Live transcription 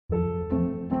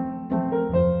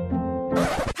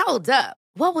Hold up.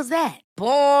 What was that?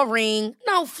 Boring.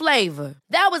 No flavor.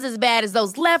 That was as bad as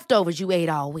those leftovers you ate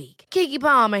all week. Keke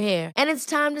Palmer here, and it's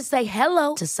time to say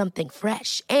hello to something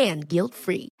fresh and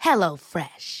guilt-free. Hello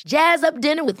Fresh. Jazz up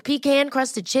dinner with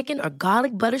pecan-crusted chicken or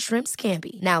garlic butter shrimp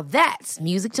scampi. Now that's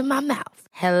music to my mouth.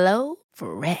 Hello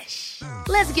Fresh.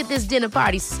 Let's get this dinner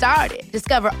party started.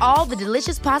 Discover all the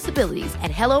delicious possibilities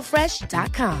at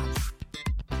hellofresh.com.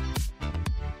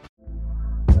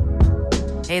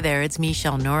 Hey there, it's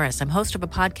Michelle Norris. I'm host of a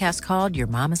podcast called Your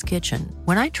Mama's Kitchen.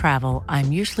 When I travel,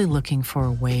 I'm usually looking for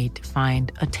a way to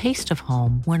find a taste of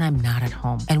home when I'm not at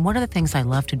home. And one of the things I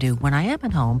love to do when I am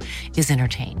at home is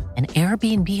entertain. And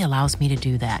Airbnb allows me to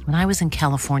do that. When I was in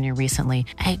California recently,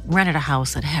 I rented a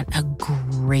house that had a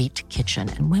great kitchen.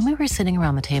 And when we were sitting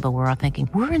around the table, we were all thinking,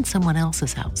 we're in someone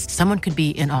else's house. Someone could be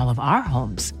in all of our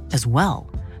homes as well.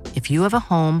 If you have a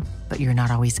home, but you're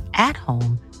not always at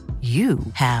home, you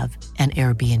have an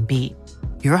Airbnb.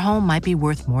 Your home might be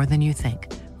worth more than you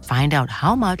think. Find out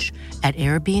how much at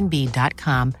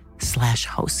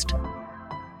airbnb.com/host.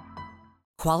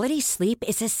 Quality sleep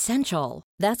is essential.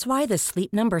 That's why the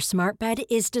Sleep Number Smart Bed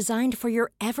is designed for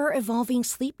your ever-evolving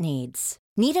sleep needs.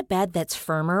 Need a bed that's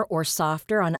firmer or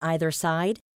softer on either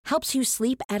side? Helps you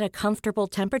sleep at a comfortable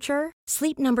temperature?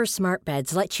 Sleep Number Smart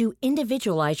Beds let you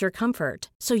individualize your comfort,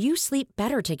 so you sleep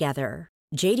better together.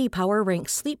 J.D. Power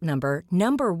ranks Sleep Number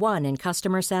number 1 in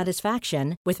customer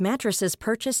satisfaction with mattresses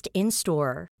purchased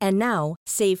in-store. And now,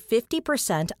 save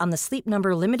 50% on the Sleep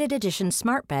Number Limited Edition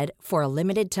Smart Bed for a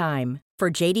limited time. For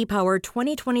J.D. Power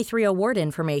 2023 award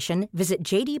information, visit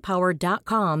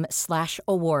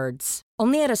jdpower.com/awards.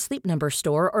 Only at a Sleep Number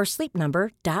store or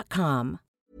sleepnumber.com.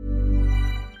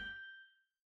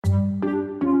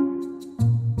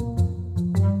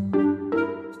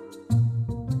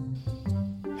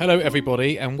 Hello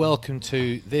everybody and welcome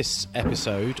to this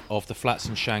episode of the Flats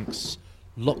and Shanks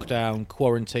Lockdown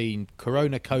Quarantine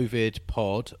Corona COVID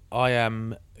pod. I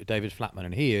am David Flatman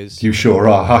and he is... You sure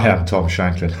are. I am Tom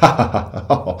Shanklin.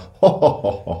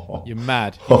 You're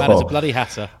mad. You're mad as a bloody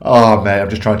hatter. Oh mate, I'm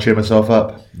just trying to cheer myself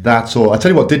up. That's all. I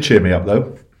tell you what did cheer me up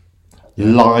though.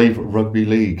 Live rugby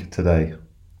league today.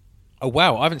 Oh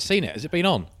wow, I haven't seen it. Has it been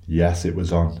on? Yes, it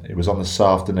was on. It was on this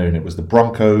afternoon. It was the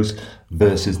Broncos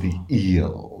versus the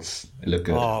Eels. It looked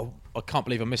good. Oh, I can't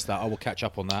believe I missed that. I will catch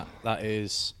up on that. That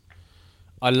is...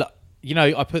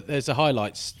 there's a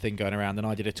highlights thing going around and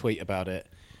I did a tweet about it.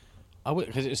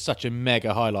 Because it was such a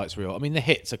mega highlights reel. I mean, the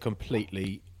hits are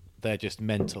completely... They're just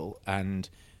mental and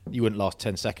you wouldn't last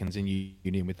 10 seconds in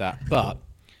union with that. But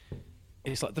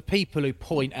it's like the people who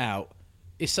point out...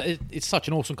 It's such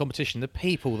an awesome competition. The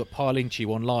people that pile into you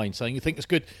online saying, you think it's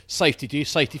good safety, do you?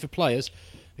 Safety for players.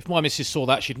 If my missus saw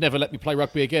that, she'd never let me play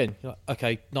rugby again. You're like,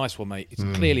 okay, nice one, mate. It's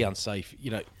clearly unsafe. You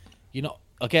know, you're not.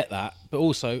 I get that, but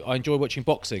also I enjoy watching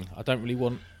boxing. I don't really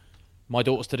want my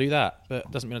daughters to do that, but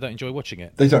it doesn't mean I don't enjoy watching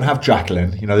it. They don't have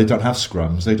Jacqueline. You know, they don't have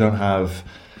scrums. They don't have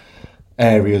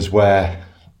areas where,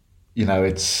 you know,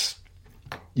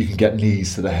 you can get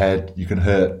knees to the head. You can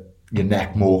hurt your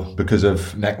neck more because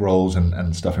of neck rolls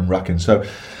and stuff in rucking. So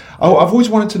I've always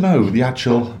wanted to know the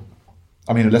actual,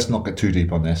 I mean, let's not get too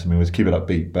deep on this. I mean, let's keep it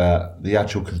upbeat, but the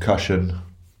actual concussion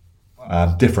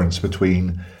difference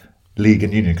between league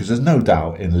and union, because there's no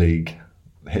doubt in league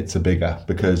hits are bigger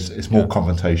because it's more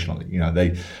confrontational. You know,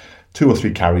 they 2 or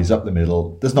 3 carries up the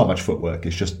middle. There's not much footwork.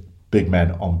 It's just big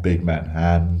men on big men.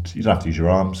 And you don't have to use your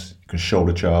arms. You can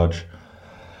shoulder charge.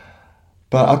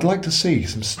 But I'd like to see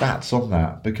some stats on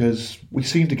that because we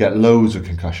seem to get loads of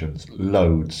concussions,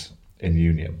 loads in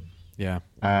union. Yeah.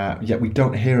 Yet we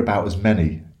don't hear about as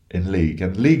many in league.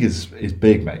 And league is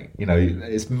big, mate. You know,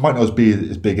 it might not be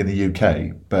as big in the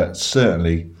UK, but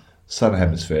certainly Southern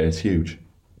Hemisphere is huge.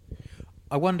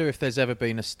 I wonder if there's ever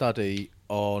been a study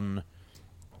on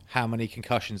how many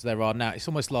concussions there are now. It's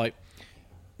almost like,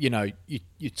 you know,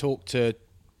 you talk to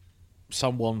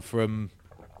someone from...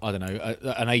 I don't know,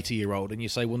 an 80-year-old, and you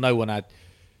say, well, no one had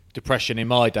depression in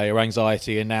my day or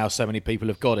anxiety, and now so many people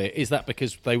have got it. Is that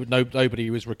because nobody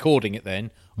was recording it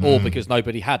then, or because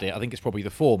nobody had it? I think it's probably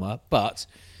the former, but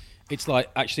it's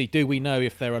like, actually, do we know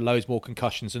if there are loads more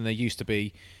concussions than there used to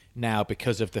be now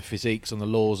because of the physiques and the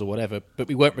laws or whatever? But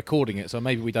we weren't recording it, so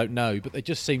maybe we don't know. But there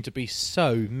just seem to be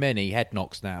so many head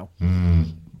knocks now,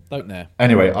 don't there?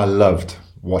 Anyway, I loved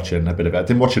watching a bit of it. I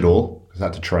didn't watch it all because I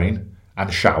had to train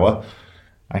and shower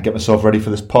and get myself ready for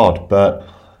this pod, but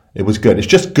it was good. It's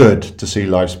just good to see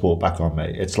live sport back on,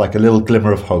 mate. It's like a little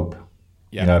glimmer of hope.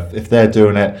 Yeah. You know, if they're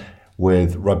doing it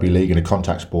with rugby league and a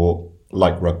contact sport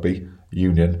like rugby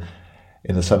union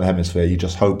in the Southern Hemisphere, you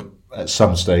just hope at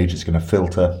some stage it's going to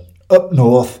filter up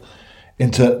north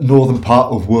into northern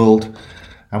part of world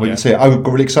And we can see it. I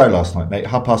got really excited last night, mate.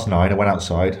 9:30, I went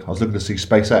outside. I was looking to see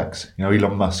SpaceX,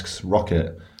 Elon Musk's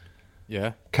rocket.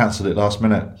 Yeah. Cancelled it last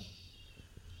minute.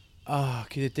 Oh,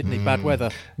 didn't need bad weather.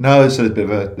 No, it's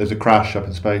there's a crash up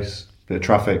in space. Bit of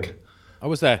traffic I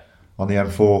was there. on the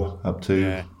M4 up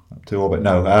to orbit.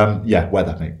 No,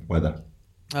 weather, mate. Weather.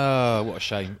 Oh, what a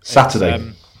shame.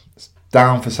 Saturday. It's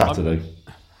down for Saturday.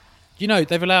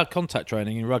 They've allowed contact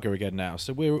training in rugger again now,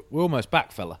 so we're almost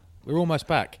back, fella. We're almost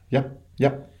back. Yep.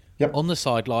 On the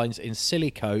sidelines in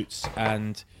silly coats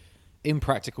and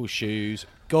impractical shoes,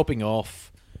 gobbing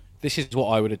off. This is what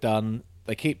I would have done.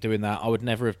 They keep doing that. I would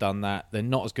never have done that. They're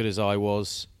not as good as I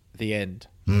was. The end.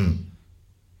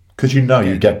 Because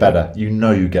you get better.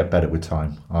 You get better with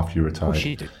time after you retire.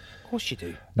 Of course you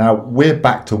do. Now, we're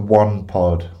back to one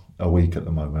pod a week at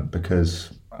the moment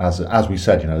because, as we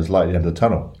said, there's light at the end of the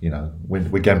tunnel.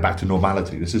 We're getting back to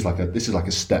normality. This is like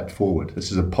a step forward.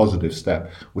 This is a positive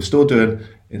step. We're still doing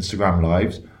Instagram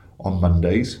lives on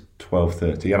Mondays,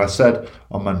 12:30. And I said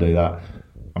on Monday that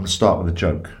I'm going to start with a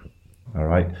joke. All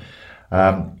right.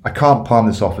 I can't palm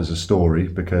this off as a story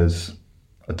because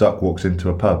a duck walks into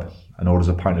a pub and orders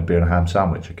a pint of beer and a ham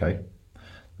sandwich, okay?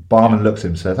 The barman looks at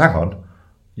him and says, hang on,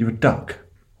 you're a duck.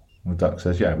 And the duck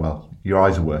says, yeah, well, your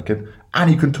eyes are working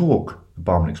and you can talk, the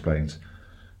barman explains.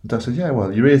 The duck says, yeah,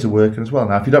 well, your ears are working as well.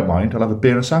 Now, if you don't mind, I'll have a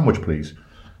beer and a sandwich, please.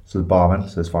 So the barman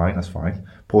says, fine, that's fine.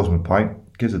 Pours him a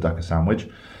pint, gives the duck a sandwich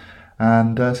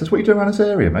and says, what are you doing around this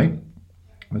area, mate? And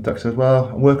the duck says, well,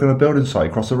 I'm working on a building site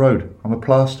across the road. I'm a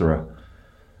plasterer.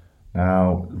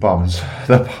 Now, the barman's...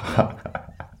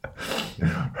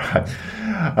 right.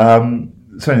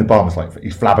 So the barman's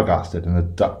he's flabbergasted, and the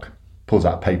duck pulls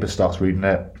out a paper, starts reading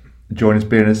it, enjoying his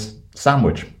beer and his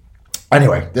sandwich.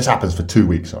 Anyway, this happens for 2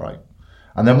 weeks, all right?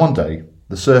 And then one day,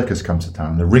 the circus comes to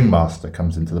town, the ringmaster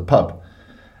comes into the pub,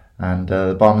 and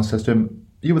the barman says to him,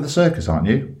 you with the circus, aren't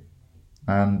you?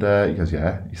 And he goes,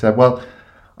 yeah. He said, well,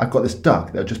 I've got this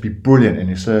duck that'll just be brilliant in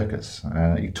your circus.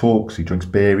 He talks, he drinks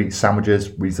beer, eats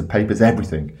sandwiches, reads the papers,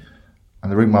 everything.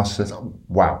 And the ringmaster says, oh,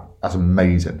 wow, that's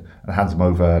amazing. And hands him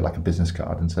over a business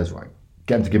card and says, right,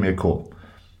 get him to give me a call.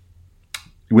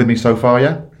 You with me so far,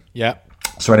 yeah? Yeah.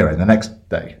 So anyway, the next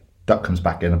day, Duck comes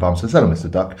back in. The barman says, hello, Mr.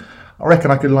 Duck. I reckon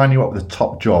I could line you up with a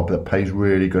top job that pays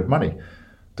really good money.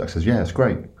 Duck says, yeah, it's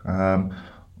great.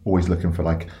 Always looking for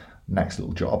next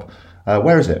little job.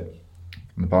 Where is it?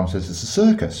 And the barman says, it's a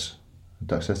circus. The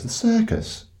duck says, the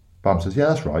circus? The barman says, yeah,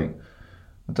 that's right.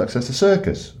 The duck says, the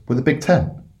circus with a big tent.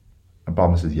 And the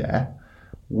barman says, yeah,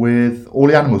 with all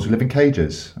the animals who live in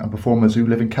cages and performers who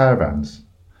live in caravans.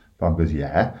 The barman goes,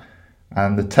 yeah.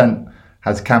 And the tent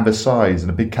has canvas sides and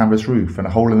a big canvas roof and a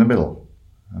hole in the middle.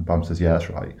 And the barman says, yeah, that's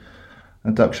right.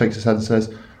 And the duck shakes his head and says,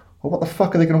 well, what the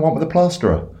fuck are they going to want with a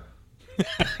plasterer?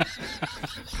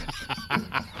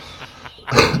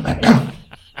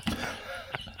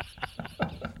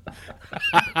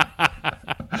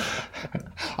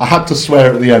 I had to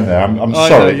swear at the end there. I'm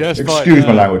sorry. Yes, excuse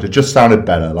my language. It just sounded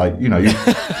better.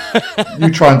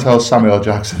 You try and tell Samuel L.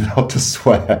 Jackson not to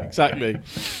swear. Exactly.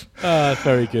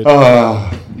 Very good.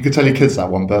 You can tell your kids that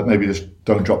one, but maybe just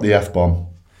don't drop the F-bomb.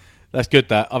 That's good.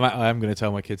 That I am going to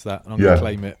tell my kids that, and I'm going to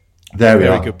claim it. There we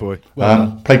are. Very good boy.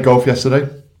 Well played golf yesterday.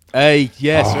 Hey,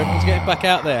 yes. Everyone's getting back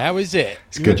out there. How is it?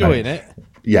 It's you good, enjoying mate. it?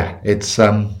 Yeah, it's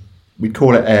we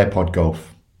call it AirPod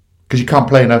golf because you can't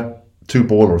play in a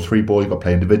 2-ball or a 3-ball. You've got to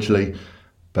play individually.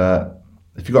 But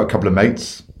if you've got a couple of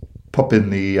mates, pop in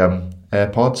the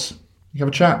AirPods. You have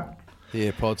a chat. The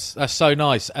AirPods. That's so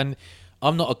nice. And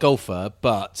I'm not a golfer,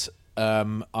 but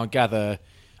I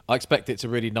expect it's a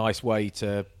really nice way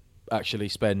to actually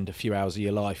spend a few hours of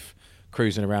your life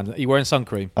cruising around. Are you wearing sun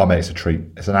cream? Oh, mate, it's a treat.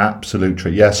 It's an absolute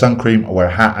treat. Yeah, sun cream. I wear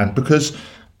a hat, and because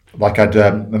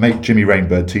I'd my mate Jimmy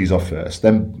Rainbird tees off first,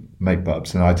 then mate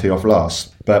Bubs, and I tee off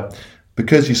last. But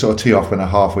because you sort of tee off when they're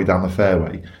halfway down the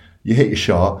fairway, you hit your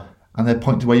shot, and they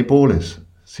point to where your ball is,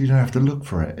 so you don't have to look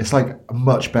for it. It's like a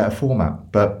much better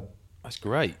format. But that's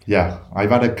great. Yeah, I've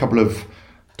had a couple of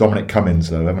Dominic Cummings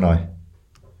though, haven't I?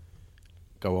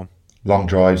 Go on. Long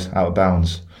drives out of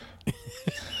bounds.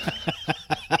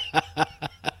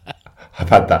 I've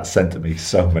had that sent to me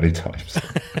so many times.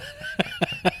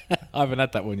 I haven't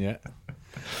had that one yet.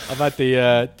 I've had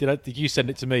the. Did you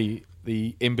send it to me?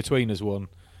 The in-betweeners one,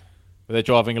 where they're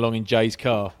driving along in Jay's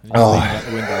car and he's leaning out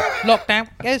the window. Lockdown,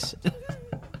 yes.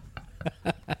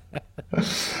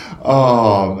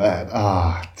 Oh man,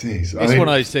 jeez. It's one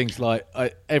of those things.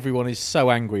 Everyone is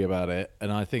so angry about it,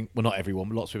 and I think, well, not everyone,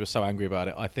 but lots of people are so angry about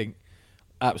it. I think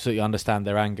absolutely understand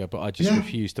their anger, but I just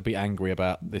refuse to be angry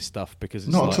about this stuff because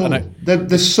it's not at all.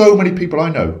 There's so many people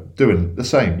I know doing the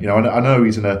same. I know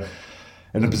he's in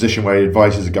in a position where he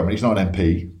advises the government. He's not an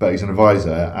MP, but he's an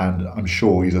advisor, and I'm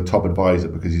sure he's a top advisor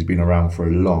because he's been around for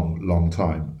a long, long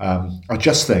time. I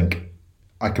just think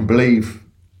I can believe,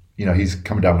 he's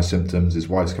coming down with symptoms. His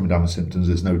wife's coming down with symptoms.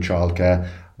 There's no childcare.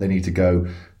 They need to go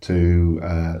to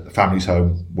the family's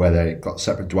home where they got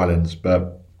separate dwellings.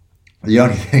 But the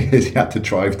only thing is he had to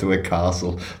drive to a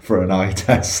castle for an eye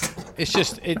test. It's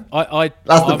just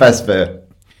that's the best bit.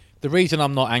 The reason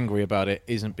I'm not angry about it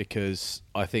isn't because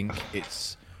I think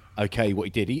it's okay what he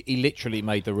did. He literally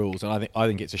made the rules, and I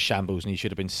think it's a shambles, and he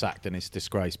should have been sacked, and it's a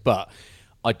disgrace. But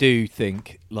I do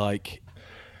think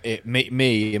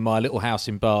me in my little house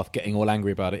in Bath getting all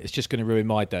angry about it, it's just going to ruin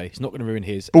my day. It's not going to ruin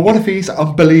his. But what if he's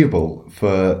unbelievable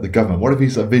for the government? What if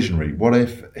he's a visionary? What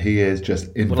if he is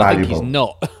just invaluable? Well, I think he's not.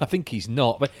 I think he's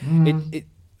not. But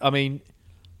I mean.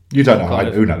 You don't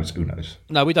know. Who knows? Who knows?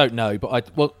 No, we don't know.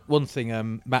 But one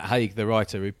thing, Matt Haig, the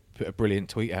writer, who put a brilliant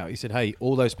tweet out, he said, hey,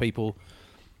 all those people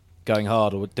going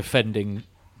hard or defending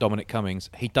Dominic Cummings,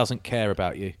 he doesn't care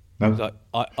about you. No.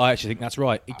 Like, I actually think that's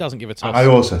right. He doesn't give a toss. I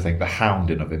also think the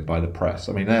hounding of him by the press.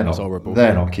 I mean, they're horrible.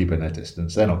 They're not keeping their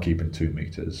distance. They're not keeping 2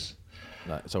 meters.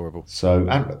 No, it's horrible. So,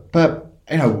 but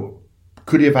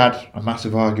could he have had a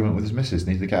massive argument with his missus?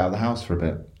 Needed to get out of the house for a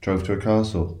bit. Drove to a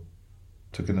castle.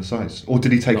 Took in the sights, or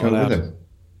did he take her with him?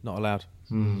 Not allowed.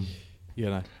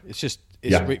 It's just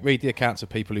read the accounts of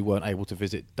people who weren't able to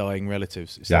visit dying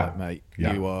relatives. It's like, mate,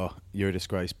 you're a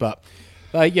disgrace. But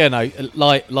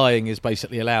lying is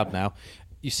basically allowed now.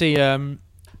 You see,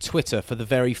 Twitter for the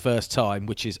very first time,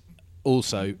 which is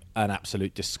also an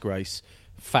absolute disgrace,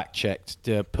 fact-checked,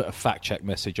 put a fact-check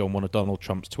message on one of Donald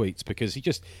Trump's tweets because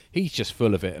he's just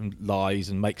full of it and lies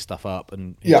and makes stuff up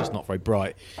and he's just not very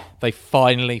bright. They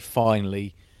finally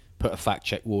put a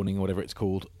fact-check warning or whatever it's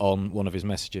called on one of his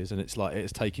messages, and it's like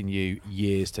it's taken you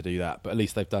years to do that, but at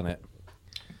least they've done it.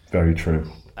 Very true.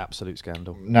 Absolute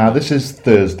scandal. Now, this is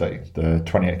Thursday, the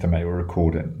 28th of May, we're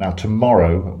recording. Now,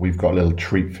 tomorrow, we've got a little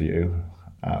treat for you.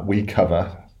 We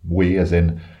as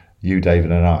in you,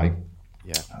 David, and I,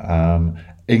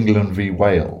 England v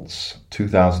Wales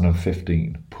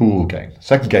 2015 pool game.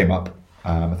 Second game up.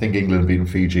 I think England beating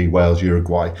Fiji, Wales,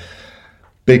 Uruguay.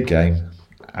 Big game.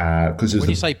 When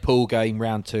you say pool game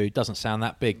round 2, it doesn't sound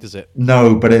that big, does it?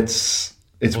 No, but it's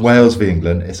Wales v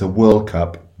England. It's a World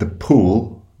Cup. The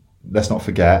pool, let's not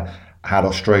forget, had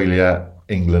Australia,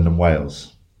 England and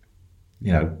Wales.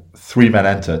 3 men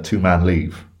enter, 2 men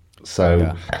leave.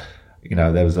 So,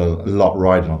 there was a lot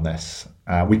riding on this.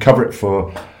 We cover it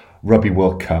for Rugby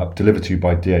World Cup, delivered to you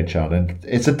by DHL, and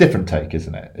it's a different take,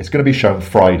 isn't it? It's going to be shown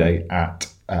Friday at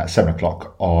 7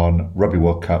 o'clock on Rugby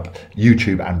World Cup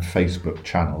YouTube and Facebook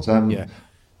channels.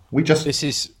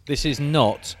 This is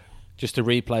not just a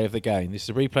replay of the game. This is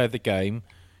a replay of the game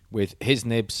with his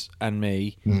nibs and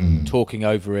me talking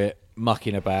over it,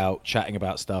 mucking about, chatting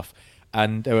about stuff.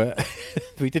 And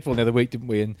we did one the other week, didn't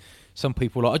we? And some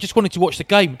people were like, I just wanted to watch the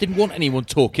game. Didn't want anyone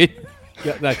talking.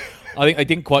 I think they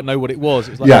didn't quite know what it was.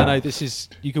 It was like, no, this is...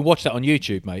 You can watch that on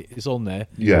YouTube, mate. It's on there.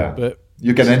 Yeah. But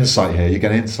you get insight here. You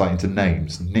get insight into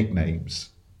names, nicknames.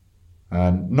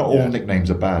 And not all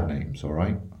nicknames are bad names, all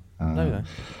right? No.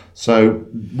 So,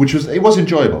 it was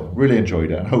enjoyable. Really enjoyed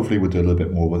it. And hopefully we'll do a little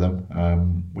bit more with them.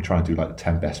 We're trying to do the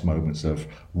 10 best moments of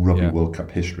Rugby World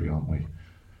Cup history, aren't we?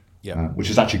 Yeah. Which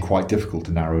is actually quite difficult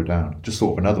to narrow down. Just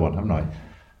thought of another one, haven't I?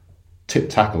 Tip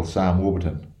tackle, Sam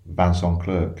Warburton, Vincent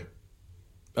Clerc.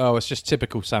 Oh, it's just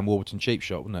typical Sam Warburton cheap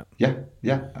shot, wasn't it?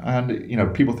 Yeah.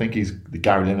 And, people think he's the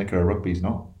Gary Lineker of rugby. He's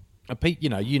not. And Pete, we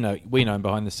know him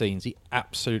behind the scenes. He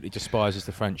absolutely despises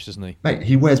the French, doesn't he? Mate,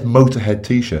 he wears Motorhead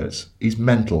T-shirts. He's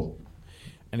mental.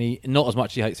 And he, not as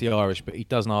much as he hates the Irish, but he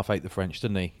doesn't half hate the French,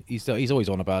 doesn't he? He's always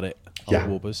on about it. Yeah.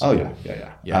 Warbers. Oh,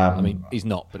 yeah. He's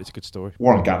not, but it's a good story.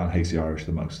 Warren Gatland hates the Irish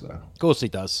the most, though. Of course he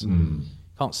does.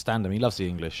 Can't stand him. He loves the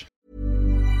English.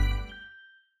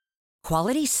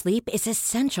 Quality sleep is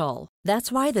essential.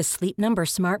 That's why the Sleep Number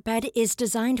Smart Bed is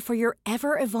designed for your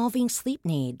ever-evolving sleep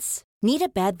needs. Need a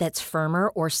bed that's firmer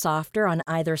or softer on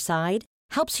either side?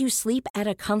 Helps you sleep at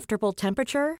a comfortable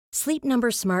temperature? Sleep Number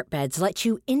Smart Beds let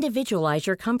you individualize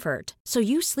your comfort, so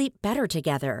you sleep better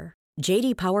together.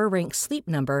 J.D. Power ranks Sleep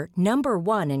Number number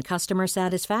 1 in customer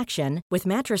satisfaction with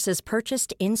mattresses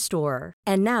purchased in-store.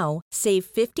 And now,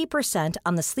 save 50%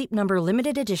 on the Sleep Number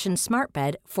Limited Edition Smart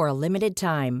Bed for a limited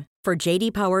time. For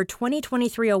J.D. Power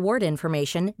 2023 award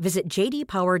information, visit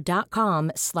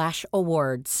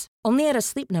jdpower.com/awards. Only at a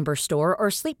Sleep Number store or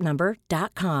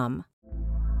sleepnumber.com.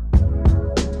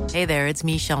 Hey there, it's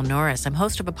Michelle Norris. I'm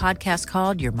host of a podcast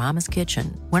called Your Mama's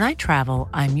Kitchen. When I travel,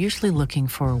 I'm usually looking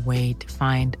for a way to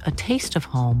find a taste of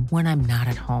home when I'm not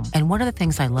at home. And one of the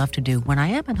things I love to do when I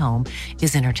am at home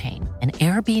is entertain. And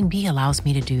Airbnb allows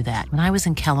me to do that. When I was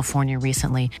in California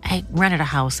recently, I rented a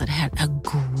house that had a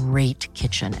great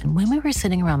kitchen. And when we were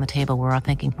sitting around the table, we were all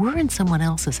thinking, we're in someone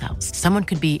else's house. Someone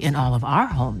could be in all of our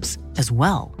homes as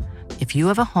well. If you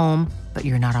have a home, but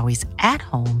you're not always at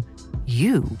home,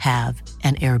 you have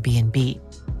an Airbnb.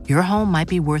 Your home might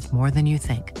be worth more than you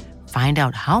think. Find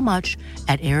out how much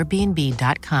at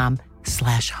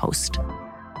airbnb.com/host.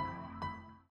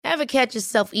 Ever catch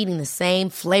yourself eating the same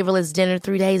flavorless dinner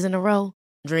 3 days in a row?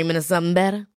 Dreaming of something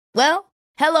better? Well,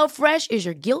 HelloFresh is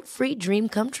your guilt-free dream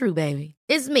come true, baby.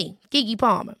 It's me, Keke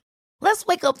Palmer. Let's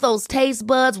wake up those taste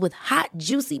buds with hot,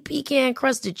 juicy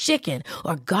pecan-crusted chicken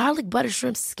or garlic butter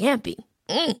shrimp scampi.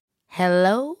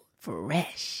 Hello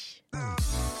Fresh.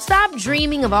 Stop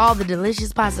dreaming of all the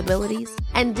delicious possibilities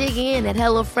and dig in at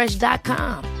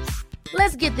HelloFresh.com.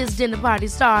 Let's get this dinner party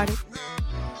started.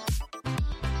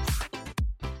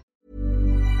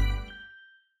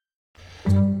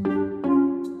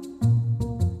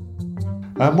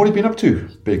 What have you been up to,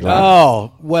 big lad?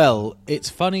 Oh, well, it's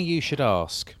funny you should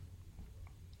ask.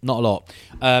 Not a lot.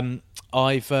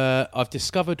 I've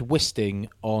discovered Wisting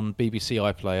on BBC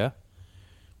iPlayer,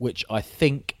 which I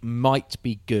think might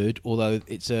be good, although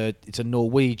it's a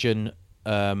Norwegian.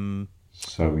 So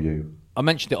you. I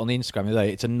mentioned it on the Instagram the other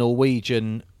day. It's a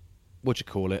Norwegian, what do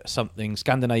you call it? Something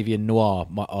Scandinavian noir.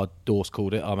 Our Dorse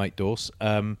called it. Our mate Dorse.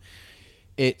 I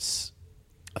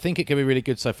think it could be really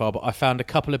good so far, but I found a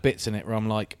couple of bits in it where I'm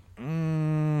like,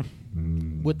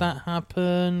 would that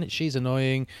happen? She's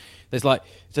annoying. There's so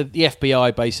the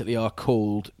FBI basically are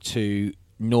called to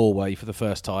Norway for the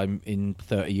first time in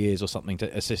 30 years or something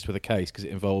to assist with a case because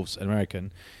it involves an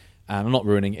American. And I'm not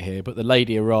ruining it here, but the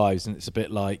lady arrives and it's a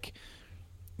bit like,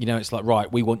 it's like,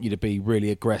 right, we want you to be really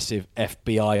aggressive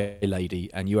FBI lady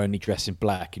and you only dress in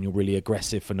black and you're really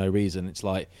aggressive for no reason. It's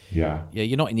like, yeah,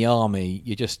 you're not in the army.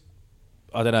 You just,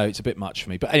 I don't know, it's a bit much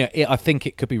for me. But anyway, I think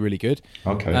it could be really good.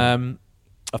 Okay.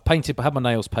 I've had my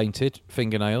nails painted,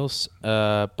 fingernails,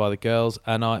 by the girls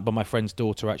and by my friend's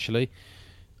daughter actually.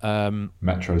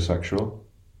 Metrosexual.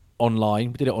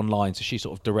 Online. We did it online, so she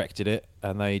sort of directed it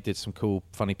and they did some cool,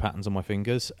 funny patterns on my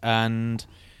fingers. And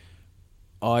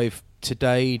I've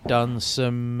today done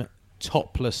some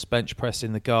topless bench press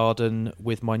in the garden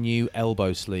with my new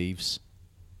elbow sleeves.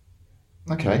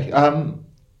 Okay. I'm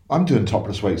doing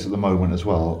topless weights at the moment as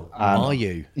well. Are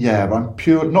you? Yeah, but I'm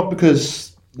pure, not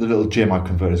because the little gym I've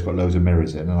converted has got loads of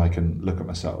mirrors in and I can look at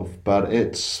myself, but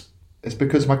it's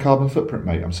because of my carbon footprint,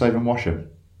 mate. I'm saving washing.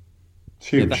 It's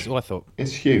huge. Yeah, that's what I thought.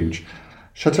 It's huge.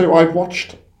 Shall I tell you what I've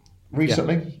watched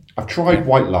recently? Yeah. I've tried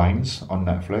White Lines on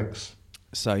Netflix.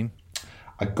 Same.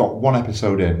 I got one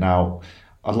episode in. Now,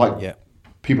 I'd like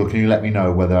people, can you let me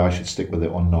know whether I should stick with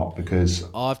it or not? Because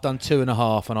I've done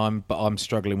 2.5 and I'm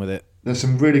struggling with it. There's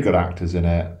some really good actors in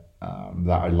it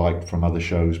that I liked from other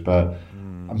shows, but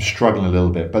I'm struggling a little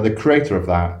bit. But the creator of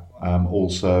that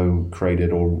also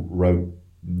created or wrote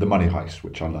The Money Heist,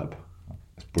 which I love.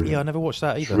 It's brilliant. Yeah, I never watched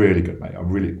that either. It's really good, mate.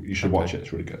 You should watch it.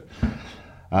 It's really good.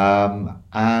 And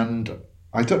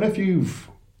I don't know if you've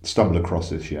stumbled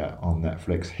across this yet on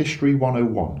Netflix. History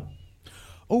 101.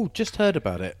 Oh, just heard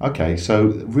about it. Okay, so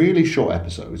really short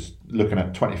episodes, looking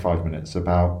at 25 minutes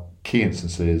about key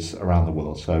instances around the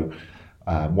world. So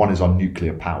one is on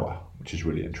nuclear power, which is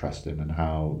really interesting, and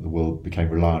how the world became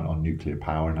reliant on nuclear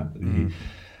power and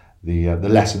the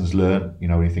lessons learned.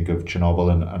 When you think of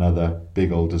Chernobyl and other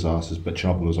big old disasters, but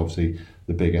Chernobyl was obviously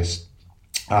the biggest.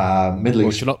 Middle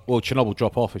East. Chernobyl will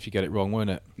drop off if you get it wrong,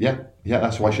 won't it? Yeah,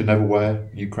 that's why I should never wear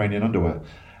Ukrainian underwear.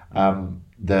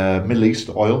 The Middle East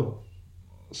oil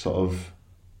sort of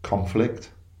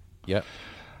conflict. Yeah,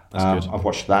 that's good. I've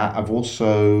watched that. I've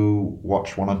also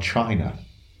watched one on China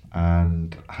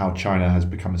and how China has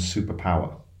become a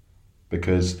superpower,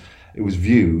 because it was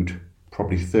viewed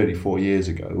probably 30, 40 years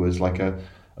ago as like a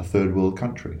third world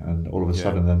country, and all of a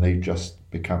sudden then they just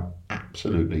become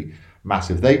absolutely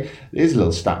massive. Here's a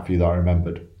little stat for you that I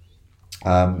remembered.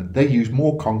 They used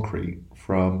more concrete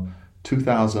from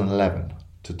 2011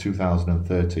 to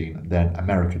 2013 than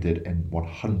America did in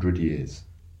 100 years.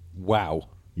 Wow.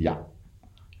 Yep.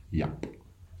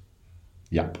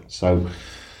 So,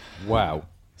 wow.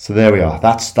 So there we are.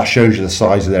 That shows you the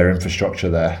size of their infrastructure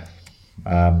there.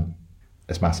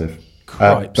 It's massive.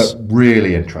 But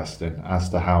really interesting as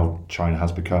to how China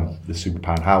has become the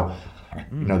superpower,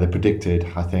 and how they predicted,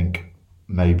 I think,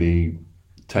 maybe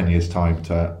 10 years' time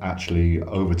to actually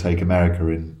overtake America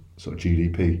in sort of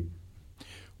GDP.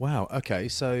 Wow. Okay.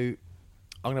 So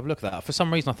I'm gonna have a look at that. For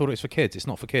some reason, I thought it was for kids. It's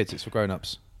not for kids. It's for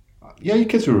grown-ups. Yeah, your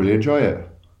kids will really enjoy it.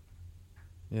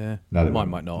 Yeah, No, they mine won't.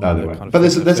 might not. No, they They're won't. kind of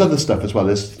But there's other stuff as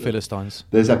well. Philistines.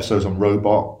 There's episodes on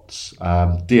robots,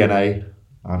 DNA.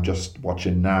 I'm just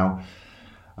watching now.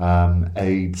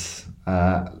 AIDS.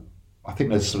 I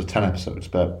think there's sort of 10 episodes,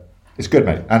 but it's good,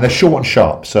 mate. And they're short and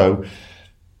sharp. So,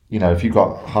 if you've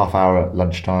got half hour at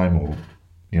lunchtime or,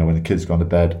 when the kids gone to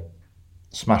bed,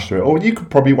 smash through it. Or you could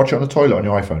probably watch it on the toilet on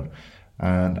your iPhone,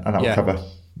 and that will cover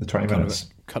the 20 minutes.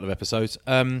 Couple of episodes.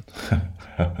 Do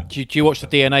you watch the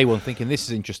DNA one thinking this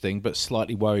is interesting, but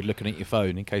slightly worried looking at your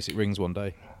phone in case it rings one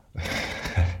day?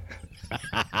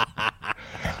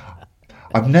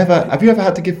 Have you ever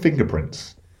had to give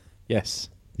fingerprints? Yes.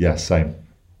 Yeah, same.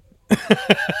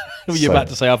 Were you about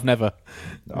to say I've never?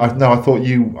 I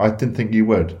didn't think you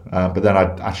would, but then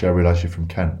I realised you're from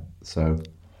Kent, so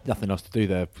Nothing else to do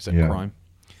there except Yeah. crime.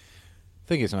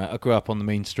 Thing is, mate, I grew up on the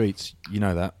mean streets. You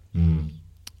know that.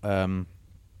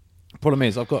 Problem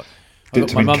is,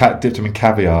 dipped them in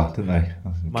caviar, didn't they?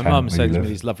 My mum sends me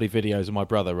these lovely videos of my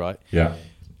brother, right? Yeah.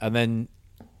 And then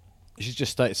she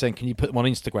just started saying, "Can you put them on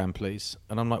Instagram, please?"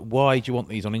 And I'm like, "Why do you want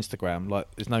these on Instagram? Like,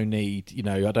 there's no need.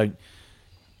 I don't."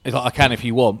 It's like, I can if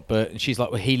you want, but she's like,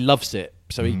 well, he loves it.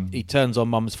 So he turns on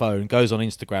mum's phone, goes on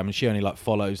Instagram, and she only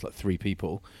follows 3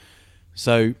 people.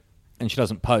 So, and she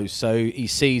doesn't post. So he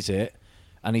sees it,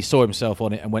 and he saw himself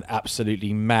on it and went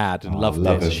absolutely mad and loved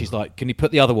it. So she's like, "Can you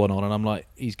put the other one on?" And I'm like,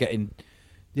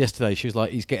 yesterday she was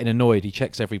like, he's getting annoyed. He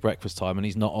checks every breakfast time and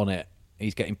he's not on it.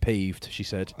 He's getting peeved, she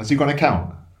said. Has he got an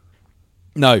account?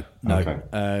 No.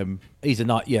 Okay. He's a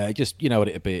night. Yeah, just what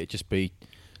it'd be. It'd just be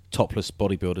topless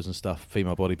bodybuilders and stuff,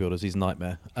 female bodybuilders. He's a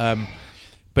nightmare.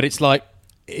 But it's like,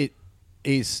 it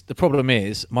is. The problem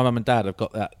is, my mum and dad have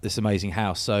got this amazing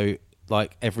house. So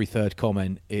every third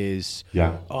comment is,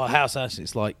 "Oh, house."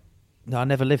 It's like, no, I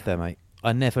never lived there, mate.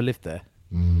 I never lived there.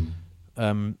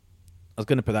 I was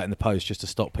going to put that in the post just to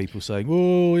stop people saying,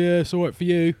 "Oh, yeah, it's all right for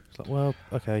you." It's like, well,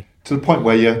 okay. To the point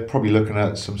where you're probably looking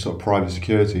at some sort of private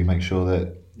security, make sure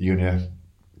that you and your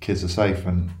kids are safe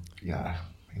and you're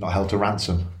not held to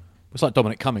ransom. It's like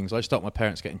Dominic Cummings. I just thought my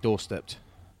parents getting doorstepped.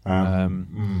 Are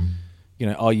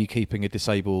you keeping a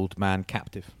disabled man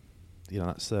captive?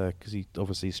 That's because he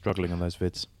obviously is struggling on those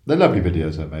vids. They're lovely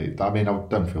videos, though, mate. I mean, I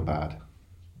don't feel bad.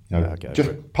 Okay,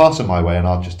 just pass them my way and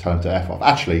I'll just tell them to F off.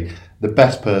 Actually, the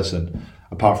best person,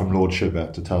 apart from Lord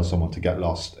Sugar, to tell someone to get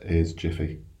lost is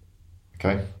Jiffy.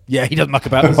 Okay? Yeah, he doesn't muck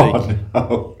about, does he? Oh,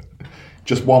 no.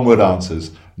 Just one word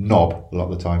answers. Knob, a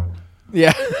lot of the time.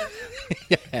 Yeah.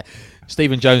 Yeah.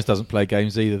 Stephen Jones doesn't play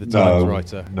games either, the Times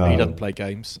writer. No. He doesn't play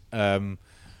games. I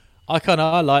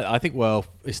think, well,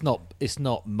 it's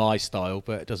not my style,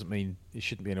 but it doesn't mean it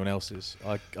shouldn't be anyone else's.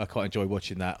 I quite enjoy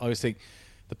watching that. I always think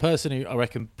the person who I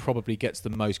reckon probably gets the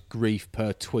most grief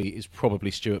per tweet is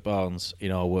probably Stuart Barnes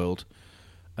in our world.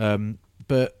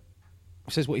 But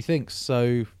he says what he thinks,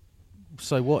 so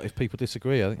what if people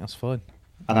disagree? I think that's fine.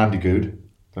 And Andy Good,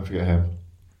 don't forget him.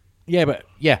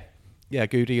 Yeah,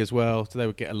 Goody as well. So they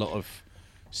would get a lot of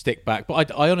stick back.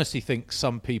 But I honestly think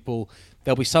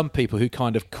there'll be some people who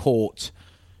kind of caught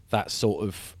that sort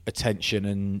of attention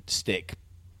and stick,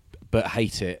 but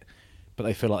hate it. But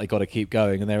they feel like they've got to keep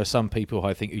going. And there are some people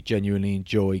I think who genuinely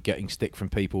enjoy getting stick from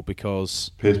people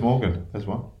because... Piers Morgan as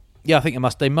well. Yeah, I think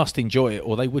they must enjoy it,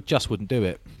 or they wouldn't do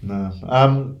it.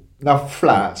 No. Now,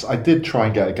 Flats, I did try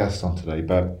and get a guest on today,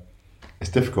 but it's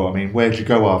difficult. I mean, where'd you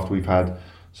go after we've had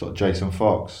sort of Jason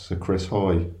Fox, Sir Chris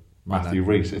Hoy, Matthew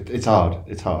Rees? It's hard.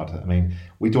 I mean,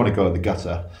 we don't want to go at the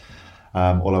gutter.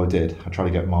 Although I tried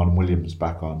to get Marlon Williams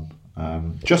back on,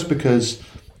 just because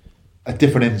a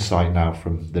different insight now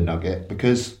from the Nugget,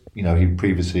 because he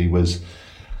previously was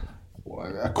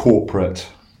a corporate,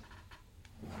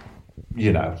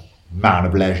 man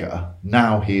of leisure.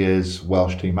 Now he is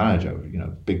Welsh team manager.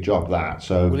 Big job that.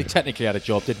 So well, he technically had a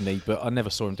job, didn't he? But I never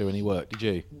saw him do any work. Did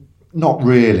you? Not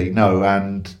really, no.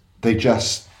 And they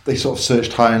sort of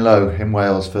searched high and low in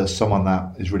Wales for someone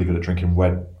that is really good at drinking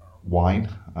red wine.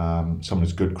 Someone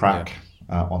who's good crack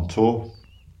on tour.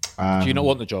 Do you not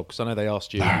want the job? Because I know they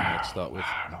asked you to start with.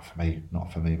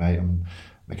 Not for me, mate. I'm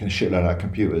making a shitload out of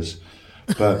computers.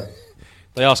 But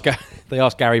they asked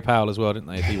Gary Powell as well, didn't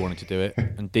they, if he wanted to do it?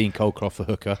 And Dean Coldcroft for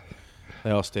hooker. They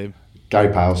asked him.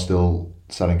 Gary Powell's still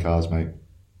selling cars, mate.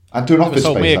 And doing office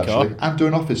space, actually. And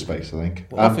doing office space, I think.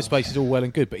 Well, office space is all well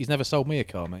and good, but he's never sold me a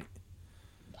car, mate.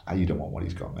 You don't want what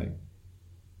he's got, mate.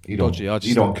 You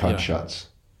don't cut shuts.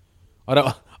 I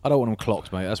don't want them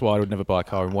clocked, mate. That's why I would never buy a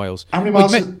car in Wales. How many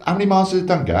miles has it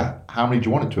done, Gar? How many do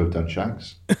you want it to have done,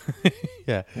 Shanks?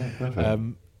 Yeah.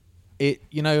 Perfect.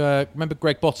 remember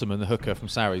Greg Bottoman, the hooker from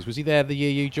Sarries? Was he there the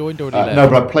year you joined, or did he left? No,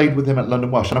 but I played with him at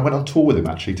London Welsh, and I went on tour with him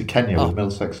actually to Kenya with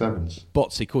Middlesex Sevens.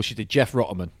 Botsy, of course you did. Jeff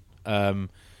Rotterman,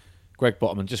 Greg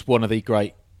Bottoman, just one of the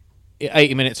great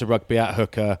 80 minutes of rugby at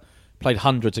hooker. Played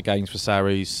hundreds of games for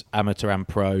Sarries, amateur and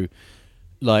pro.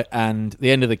 And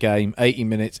the end of the game, 80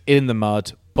 minutes in the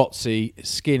mud. Botsy,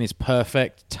 skin is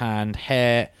perfect, tanned,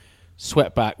 hair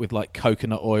swept back with like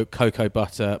coconut oil, cocoa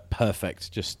butter,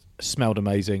 perfect. Just smelled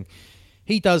amazing.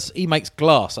 He makes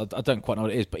glass. I don't quite know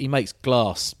what it is, but he makes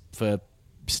glass for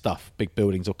stuff, big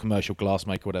buildings or commercial glass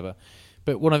maker or whatever.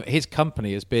 But one of his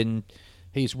company he's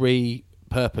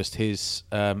repurposed his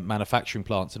manufacturing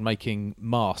plants and making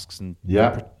masks and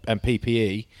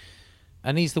PPE.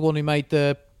 And he's the one who made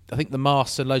the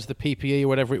masks and loads of the PPE or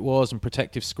whatever it was and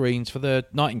protective screens for the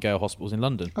Nightingale hospitals in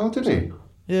London. Oh, did he?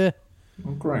 Yeah.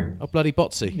 Oh, great. Oh, bloody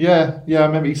Botsy. Yeah. I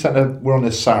remember we're on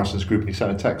this Saracens group and he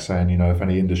sent a text saying, if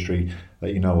any industry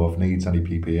that you know of needs any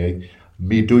PPE,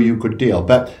 me do you good deal.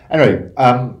 But anyway,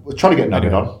 we'll try to get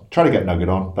Nugget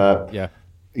on. But yeah.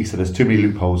 He said there's too many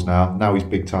loopholes now. Now he's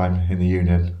big time in the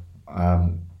union.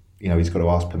 He's got to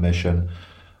ask permission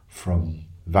from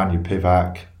Vanya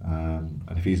Pivac, and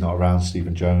if he's not around,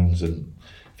 Stephen Jones, and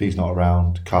if he's not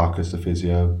around, Carcass, the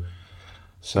physio.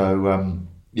 So,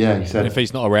 he said... And if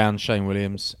he's not around, Shane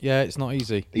Williams. Yeah, it's not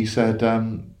easy. He said,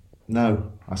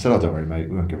 no. I said, don't worry, mate,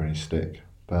 we won't give her any stick.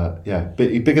 But, yeah,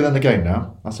 he's bigger than the game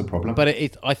now. That's the problem. But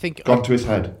I think... Gone to his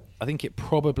head. I think it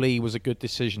probably was a good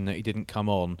decision that he didn't come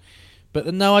on.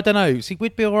 But, no, I don't know. See,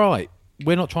 we'd be all right.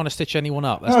 We're not trying to stitch anyone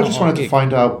up. That's I just wanted to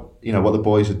find out, what the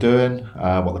boys are doing,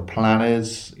 what the plan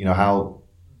is, how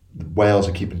Wales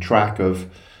are keeping track of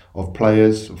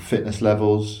players, of fitness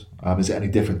levels. Is it any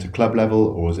different to club level,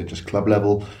 or is it just club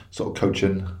level sort of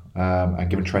coaching and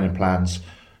giving training plans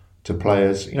to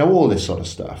players? All this sort of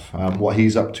stuff. What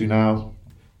he's up to now.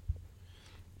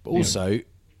 But also,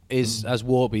 has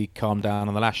Warby calmed down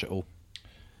on the lash at all?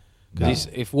 Because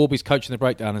if Warby's coaching the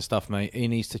breakdown and stuff, mate, he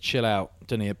needs to chill out,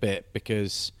 doesn't he, a bit,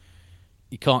 because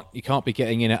you can't be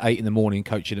getting in at 8 a.m,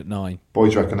 coaching at 9.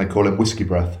 Boys reckon they call him whiskey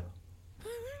breath.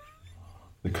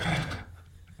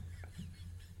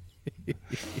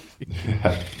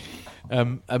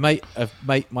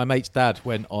 My mate's dad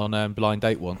went on blind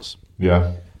date once.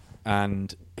 Yeah.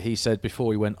 And he said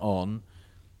before he went on,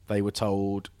 they were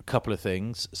told a couple of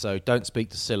things. So don't speak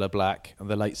to Cilla Black,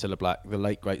 the late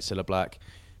great Cilla Black.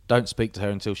 Don't speak to her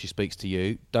until she speaks to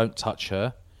you. Don't touch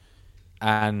her.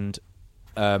 And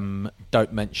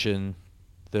don't mention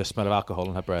the smell of alcohol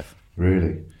on her breath.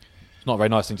 Really? It's not a very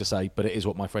nice thing to say, but it is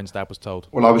what my friend's dad was told.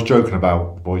 Well, I was joking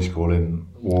about the boys calling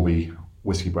Warby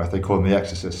whiskey breath. They call him the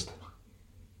Exorcist.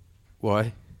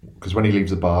 Why? Because when he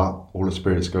leaves the bar, all the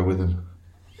spirits go with him.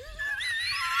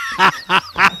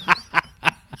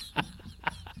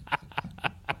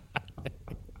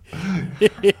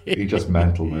 He's just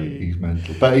mental, mate. He's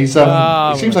mental. But he's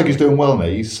it seems like he's doing well,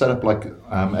 mate. He's set up like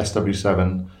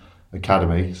SW7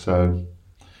 Academy, so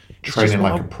training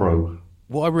like a pro.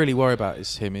 What I really worry about and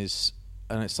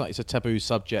it's a taboo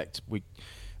subject,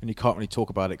 and you can't really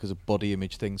talk about it because of body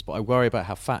image things, but I worry about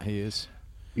how fat he is.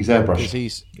 He's airbrushed.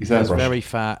 He's very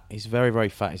fat. He's very, very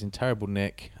fat. He's in terrible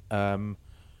nick. I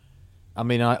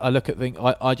look at things.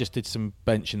 I just did some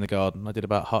bench in the garden. I did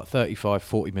about 35,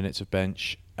 40 minutes of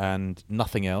bench and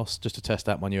nothing else, just to test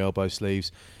out my new elbow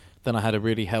sleeves. Then I had a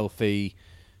really healthy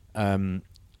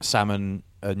salmon,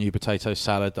 new potato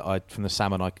salad from the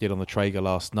salmon I did on the Traeger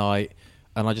last night,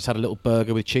 and I just had a little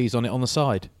burger with cheese on it on the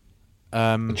side.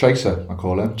 The chaser, I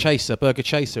call him. Burger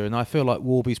chaser, and I feel like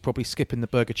Warby's probably skipping the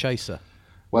burger chaser.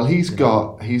 Well, he's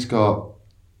got.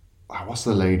 What's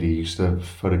the lady who used to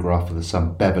photograph of the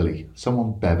son? Beverly.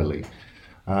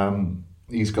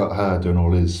 He's got her doing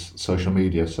all his social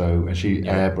media, and she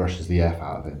airbrushes the F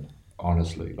out of him.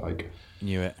 Honestly,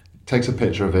 knew it. Takes a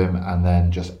picture of him and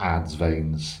then just adds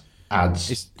veins,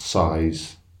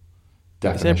 size,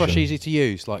 definition. Is airbrush easy to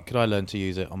use? Could I learn to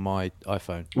use it on my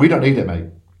iPhone? We don't need it, mate.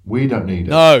 We don't need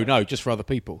it. No, just for other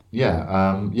people.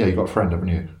 Yeah, you got a friend, haven't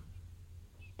you?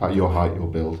 About your height, your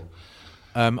build.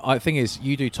 The thing is,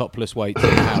 you do topless weights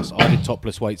in the house. I did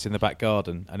topless weights in the back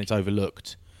garden, and it's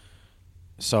overlooked.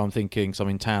 So I'm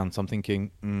in town, so I'm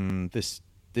thinking, this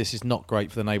is not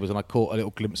great for the neighbours. And I caught a little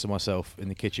glimpse of myself in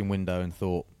the kitchen window and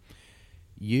thought,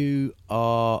 you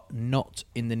are not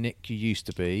in the nick you used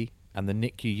to be, and the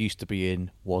nick you used to be in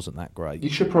wasn't that great.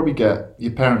 You should probably get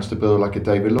your parents to build like a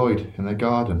David Lloyd in their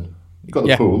garden. You've got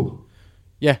the pool.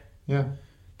 Yeah. Yeah.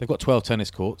 They've got 12 tennis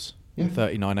courts,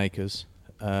 39 acres.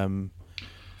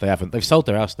 They haven't. They've sold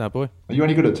their house now, boy. Are you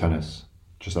any good at tennis?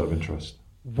 Just out of interest.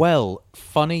 Well,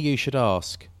 funny you should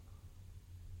ask.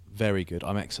 Very good.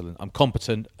 I'm excellent. I'm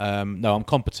competent. I'm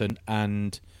competent,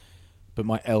 but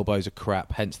my elbows are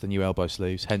crap. Hence the new elbow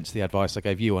sleeves. Hence the advice I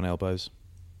gave you on elbows.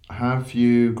 Have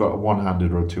you got a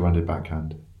one-handed or a two-handed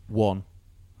backhand? One.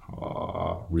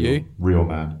 Real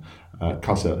man.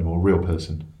 Can't say that anymore. Real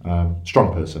person.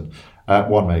 Strong person.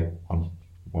 One, mate.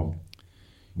 One.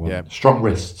 Yeah. Strong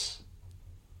wrists.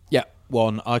 Yeah,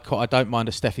 one. I don't mind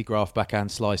a Steffi Graf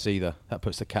backhand slice either. That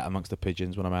puts the cat amongst the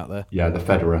pigeons when I'm out there. Yeah, the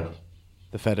Federer.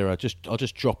 I'll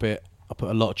just drop it. I'll put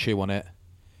a lot of chew on it.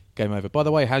 Game over. By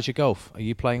the way, how's your golf? Are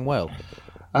you playing well?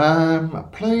 I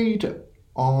played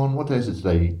on, what day is it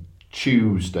today?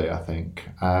 Tuesday, I think.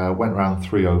 Went round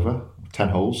 3 over, 10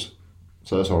 holes.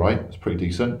 So that's all right. It's pretty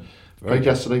decent. Played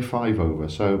yesterday 5 over.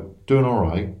 So doing all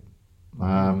right.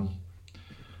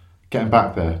 Getting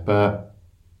back there. But,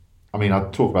 I mean, I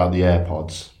talk about the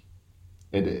AirPods.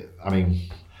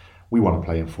 We want to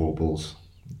play in 4 balls.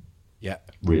 Yeah.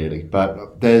 Really.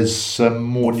 But there's some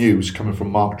more news coming from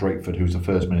Mark Drakeford, who's the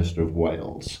First Minister of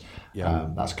Wales. Yeah.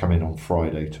 That's coming on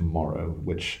Friday, tomorrow,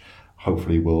 which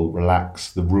hopefully will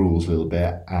relax the rules a little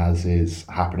bit, as is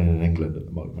happening in England at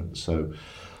the moment. So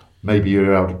maybe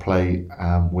you're able to play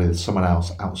with someone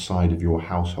else outside of your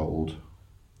household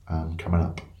coming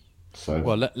up. So,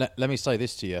 well, let me say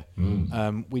this to you.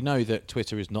 We know that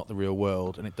Twitter is not the real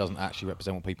world, and it doesn't actually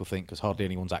represent what people think, because hardly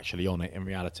anyone's actually on it in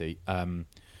reality.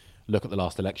 Look at the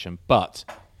last election. But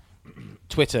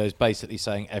Twitter is basically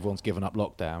saying everyone's given up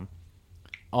lockdown.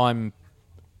 I'm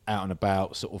out and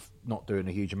about, sort of not doing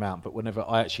a huge amount, but whenever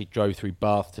I actually drove through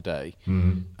Bath today,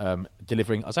 I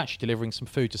was actually delivering some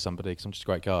food to somebody, because I'm just a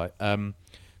great guy.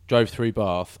 Drove through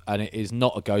Bath, and it is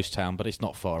not a ghost town, but it's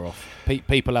not far off.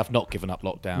 People have not given up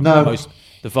lockdown. No.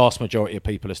 The vast majority of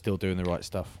people are still doing the right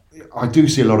stuff. I do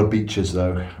see a lot of beaches,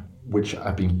 though, which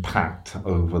have been packed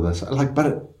over this.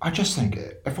 But I just think,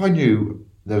 if I knew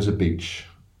there was a beach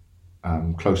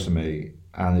close to me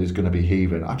and it was going to be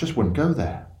heaving, I just wouldn't go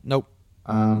there. Nope.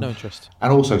 No interest.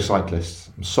 And also cyclists.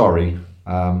 I'm sorry,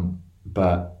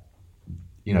 but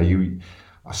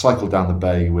I cycle down the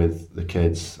bay with the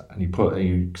kids, and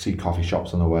you see coffee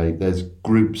shops on the way. There's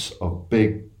groups of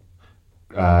big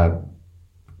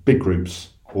groups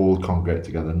all congregate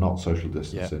together, not social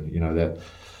distancing. Yeah.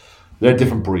 They're a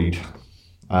different breed.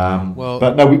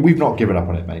 But no, we've not given up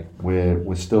on it, mate.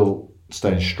 We're still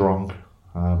staying strong.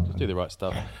 Do the right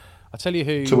stuff. I tell you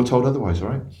who. So we're told otherwise,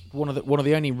 right? One of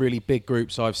the only really big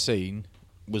groups I've seen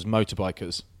was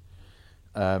motorbikers,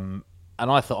 and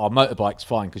I thought, motorbike's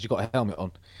fine because you've got a helmet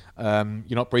on,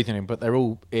 you're not breathing in. But they're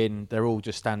all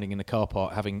just standing in the car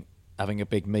park having a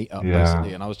big meet up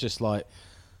basically, and I was just like,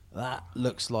 that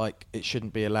looks like it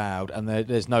shouldn't be allowed, and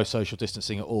there's no social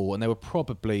distancing at all. And there were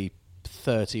probably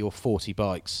 30 or 40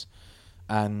 bikes,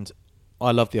 and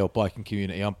I love the old biking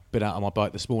community. I've been out on my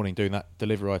bike this morning doing that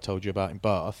delivery I told you about in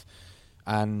Bath,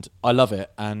 and I love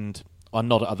it. And I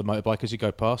nod at other motorbikers who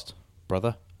go past,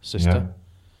 brother, sister,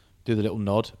 do the little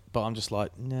nod. But I'm just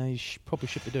like, no, you probably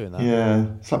should be doing that. Yeah,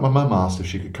 it's like my mum asked if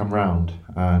she could come round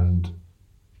and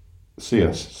see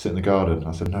us sit in the garden.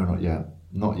 I said, no, not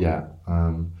yet.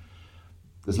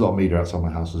 There's a lot of media outside my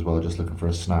house as well, just looking for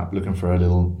a snap, looking for a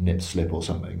little nip slip or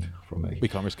something from me. We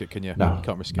can't risk it, can you? No, you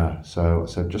can't risk no. it. So I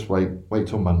said, just wait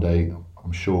till Monday.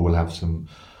 I'm sure we'll have some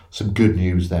good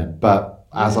news then. But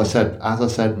as I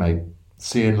said, mate,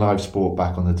 seeing live sport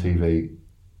back on the TV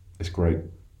is great.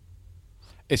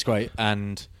 It's great,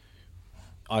 and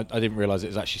I didn't realise it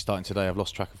was actually starting today. I've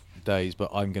lost track of days, but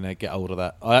I'm going to get hold of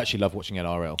that. I actually love watching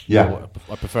NRL. Yeah,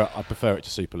 I prefer it to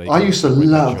Super League. I used to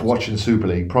love watching Super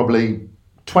League, probably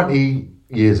 20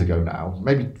 years ago now,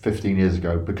 maybe 15 years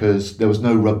ago, because there was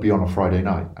no rugby on a Friday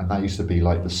night, and that used to be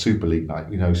like the Super League night,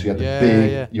 so you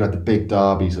had you had the big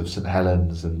derbies of St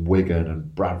Helens and Wigan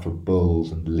and Bradford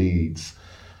Bulls and Leeds.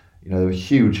 There were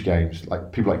huge games.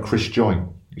 Like people like Chris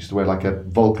Joynt used to wear like a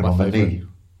Vulcan on their knee.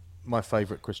 My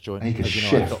favourite, Chris Joynt. And he could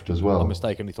shift as well. I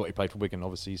mistakenly thought he played for Wigan.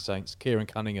 Obviously, he's Saints. Kieran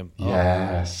Cunningham.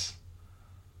 Yes.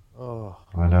 Oh,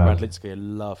 I know. Brad Linsky, I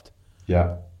loved.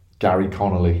 Yeah. Gary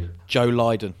Connolly. Joe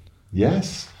Lydon.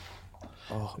 Yes.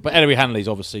 Oh, but Ellery Hanley's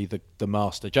obviously the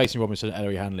master. Jason Robinson and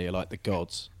Ellery Hanley are like the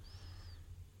gods.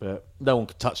 But no one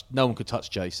could touch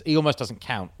Jace. He almost doesn't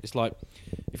count. It's like,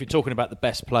 if you're talking about the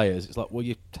best players, it's like, well,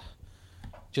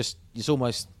 just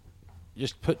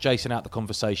put Jason out the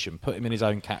conversation, put him in his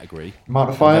own category.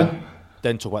 Mark Fire.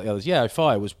 Then talk about the others. Yeah,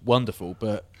 Fire was wonderful,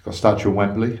 but got a statue in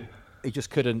Wembley. He just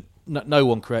couldn't. No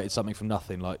one created something from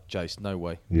nothing like Jace. No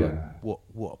way. Yeah. But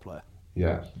what a player.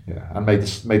 Yeah, and made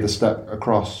the step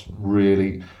across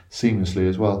really seamlessly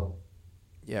as well.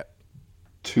 Yeah.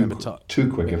 Too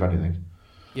quick, if anything.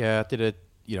 Yeah, I did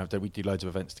we do loads of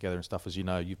events together and stuff, as you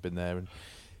know. You've been there, and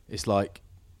It's like,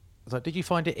 did you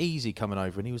find it easy coming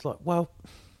over? And he was like, well,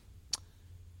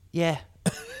 yeah.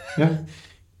 Yeah.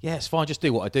 Yeah, it's fine. Just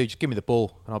do what I do. Just give me the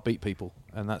ball and I'll beat people.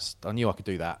 And I knew I could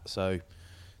do that. So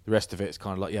the rest of it is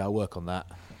kind of like, yeah, I'll work on that.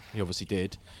 He obviously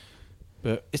did.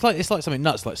 But it's like something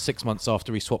nuts. Like 6 months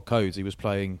after he swapped codes, he was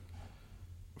playing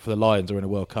for the Lions or in a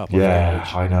World Cup. Yeah,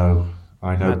 I know.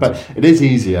 But it is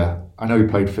easier. I know he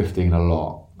played 15 a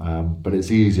lot, but it's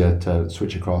easier to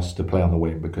switch across to play on the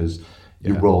wing because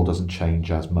your role doesn't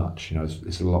change as much. You know,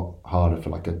 it's a lot harder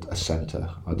for like a centre,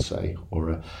 I'd say,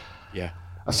 or I'd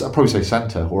probably say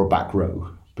centre or a back row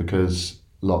because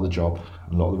a lot of the job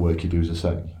and a lot of the work you do is the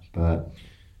same. But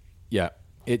yeah,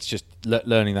 it's just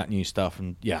learning that new stuff,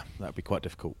 and that'd be quite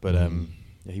difficult. But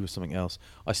he was something else.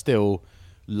 I still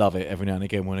love it every now and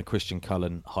again when a Christian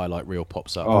Cullen highlight reel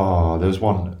pops up. Oh, there was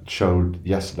one showed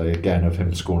yesterday again of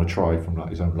him scoring a try from like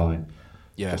his own line.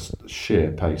 Yeah, just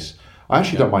sheer pace. I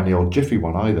actually don't mind the old jiffy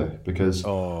one either because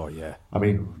I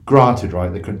mean, granted,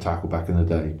 right, they couldn't tackle back in the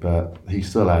day, but he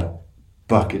still had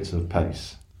buckets of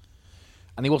pace,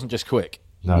 and he wasn't just quick.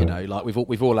 No. You know, like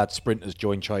we've all had sprinters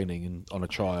join training and on a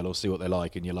trial or see what they're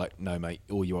like, and you're like, no, mate,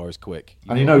 all you are is quick.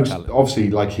 And you know, obviously,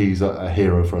 like he's a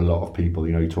hero for a lot of people.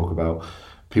 You know, you talk about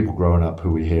people growing up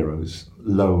who were heroes.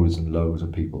 Loads and loads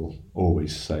of people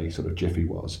always say sort of Jiffy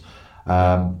was,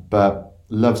 but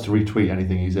loves to retweet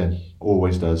anything he's in.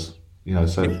 Always does. You know,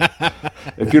 so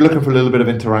if you're looking for a little bit of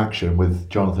interaction with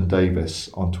Jonathan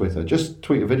Davis on Twitter, just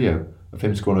tweet a video of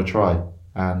him scoring a try,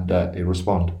 and he'll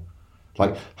respond.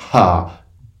 Like,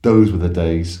 those were the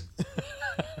days.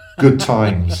 Good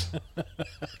times.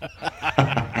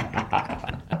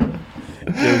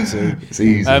 Guilty. It's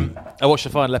easy. I watched the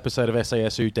final episode of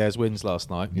SAS Who Dares Wins last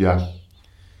night. Yeah.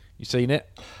 You seen it?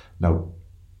 No.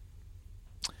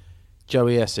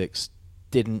 Joey Essex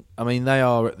didn't. I mean,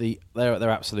 they're at their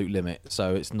absolute limit,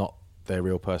 so it's not their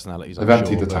real personalities. They've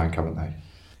emptied the tank, haven't they?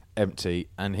 Empty,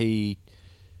 and he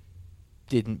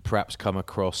didn't perhaps come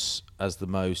across as the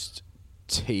most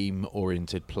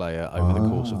team-oriented player over the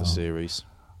course of the series.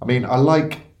 I mean, I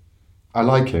like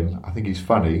him. I think he's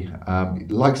funny. He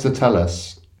likes to tell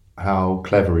us how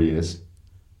clever he is.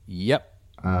 Yep.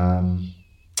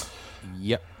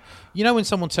 Yep. You know when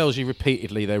someone tells you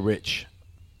repeatedly they're rich,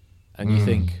 and you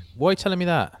think, why are you telling me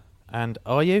that? And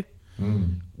are you?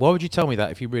 Why would you tell me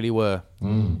that if you really were?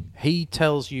 He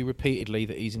tells you repeatedly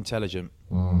that he's intelligent.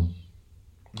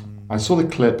 I saw the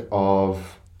clip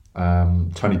of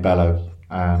Tony Bellew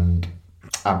and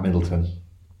Ant Middleton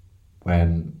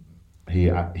when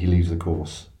he leaves the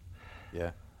course.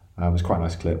 Yeah. It was quite a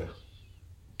nice clip.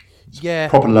 Yeah.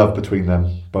 Proper love between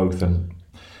them both, and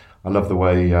I love the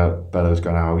way Bellow's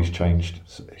going, how he's changed.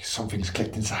 Something's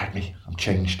clicked inside me. I'm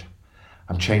changed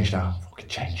now. I'm fucking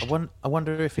changed. I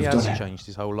wonder if he has changed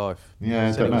his whole life. Yeah,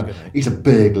 I don't know. He's a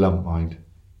big lump mind.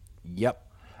 Yep.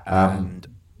 And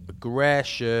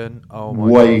aggression. Oh my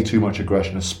way God. Too much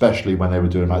aggression, especially when they were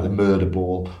doing like the murder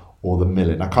ball or the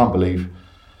milling. I can't believe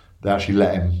they actually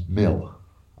let him mill.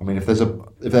 I mean, if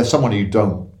there's someone you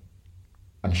don't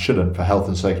and shouldn't for health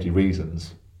and safety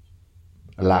reasons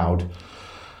allowed,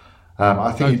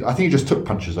 I think he just took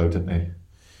punches though, didn't he?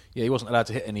 Yeah, he wasn't allowed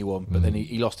to hit anyone, but then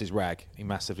he lost his rag. He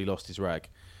massively lost his rag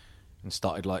and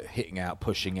started like hitting out,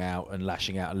 pushing out and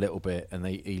lashing out a little bit, and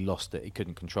he lost it. He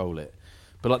couldn't control it.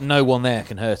 But like no one there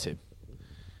can hurt him.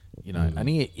 You know, and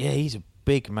he's a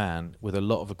big man with a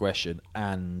lot of aggression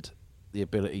and the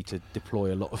ability to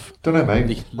deploy a lot of... Don't know,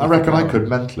 mate. I reckon I could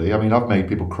mentally. I mean, I've made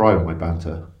people cry with my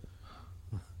banter.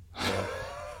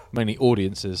 Mainly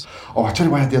audiences. Oh, I tell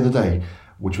you what I had the other day,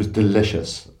 which was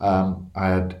delicious. I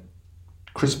had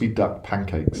crispy duck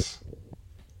pancakes.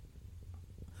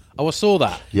 Oh, I saw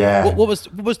that. Yeah. What was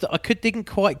the? Didn't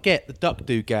quite get the duck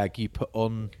do gag you put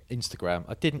on Instagram.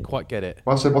 I didn't quite get it.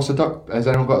 What's a duck? Has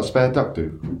anyone got a spare duck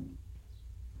do?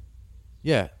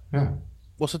 Yeah. Yeah.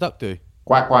 What's a duck do?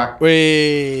 Quack quack.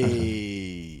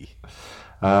 Whee.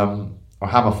 Or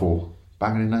hammerfall,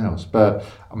 banging in nails. But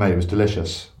mate, it was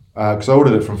delicious. Because I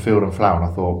ordered it from Field and Flower,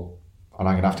 and I thought, I'm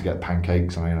going to have to get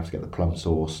pancakes, and I'm going to have to get the plum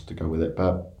sauce to go with it.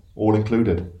 But all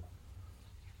included.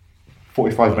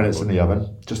 45 minutes in the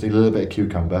oven. Just need a little bit of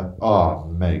cucumber. Oh,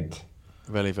 mate.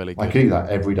 Very, very good. I could eat that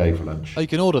every day for lunch. Oh, you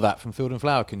can order that from Field and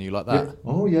Flower, can you, like that? Yeah.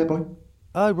 Oh, yeah, boy.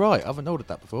 Oh, right. I haven't ordered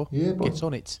that before. Yeah, boy. Gets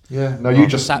on it. Yeah. No, you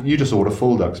just order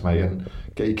full ducks, mate, and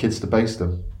get your kids to baste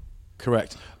them.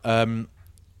 Correct. The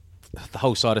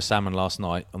whole side of salmon last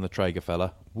night on the Traeger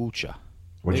fella. Woocha.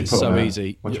 It's so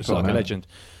easy. It's like a legend.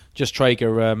 Just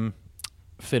Traeger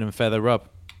fin and feather rub.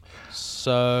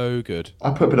 So good.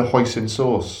 I put a bit of hoisin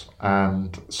sauce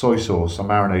and soy sauce. I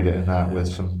marinate it in that with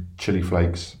some chili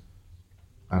flakes.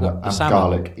 and salmon?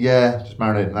 garlic. Yeah, just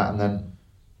marinating that and then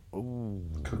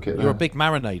cook it. You're a big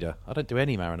marinator. I don't do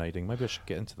any marinating. Maybe I should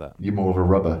get into that. You're more of a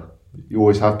rubber. You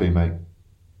always have been, mate.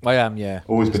 I am, yeah.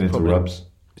 Always been into rubs.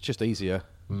 It's just easier.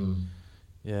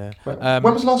 Yeah. When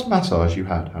was the last massage you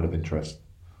had out of interest?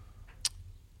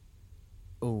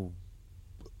 Oh.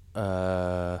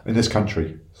 In this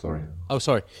country, sorry. Oh,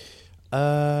 sorry.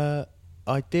 I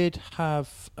did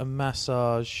have a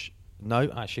massage. No,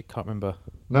 actually, can't remember.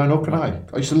 No, nor can I.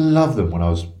 I used to love them when I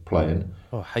was playing.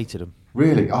 Oh, I hated them.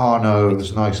 Really? Oh, no, it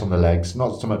was nice on the legs.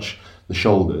 Not so much the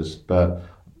shoulders, but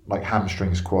like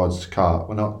hamstrings, quads, calf.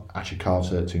 Well, not actually calves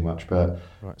hurt too much, but...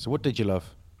 Right, so what did you love?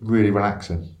 Really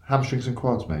relaxing. Hamstrings and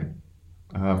quads, mate.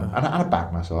 And a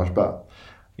back massage, but,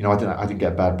 you know, I didn't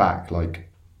get a bad back, like,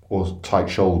 or tight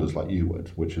shoulders like you would,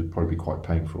 which would probably be quite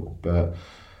painful. But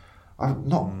I've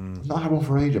not had one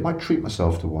for ages. I might treat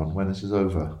myself to one when this is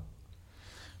over.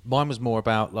 Mine was more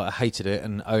about, like, I hated it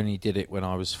and only did it when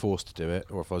I was forced to do it,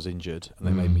 or if I was injured and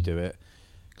they made me do it,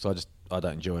 because I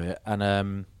don't enjoy it. And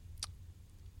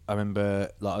I remember,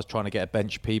 like, I was trying to get a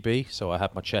bench PB, so I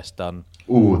had my chest done.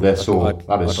 Ooh, they're sore.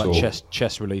 That is sore. Like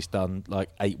chest release done like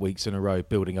 8 weeks in a row,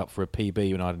 building up for a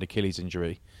PB when I had an Achilles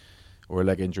injury or a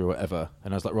leg injury or whatever.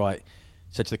 And I was like, right.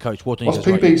 Said to the coach, what do you What's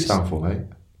PB stand for, mate?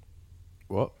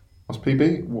 What? What's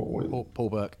PB? What? Paul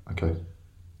Burke. Okay.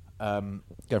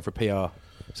 Going for a PR.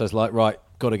 So I was like, right,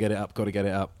 got to get it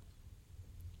up.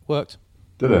 Worked.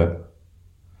 Did it?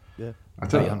 Yeah.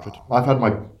 800. I've had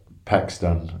my pecs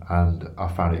done and I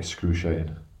found it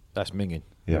excruciating. That's minging.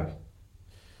 Yeah.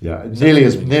 Yeah. Nearly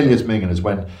as minging as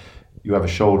when you have a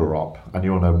shoulder op, and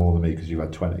you'll know more than me because you've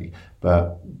had 20,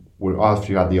 but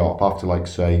after you had the op, after like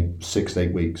say 6 to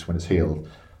 8 weeks when it's healed,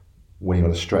 when you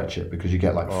got to stretch it because you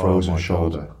get like frozen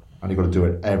shoulder and you've got to do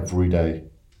it every day.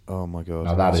 Oh my God.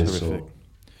 Now that is horrific. Sore.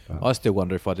 I still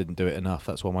wonder if I didn't do it enough.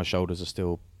 That's why my shoulders are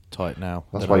still tight now.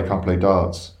 That's why you can't play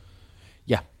darts.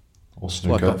 Yeah. Or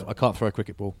snooker. I can't throw a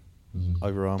cricket ball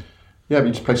overarm. Yeah, but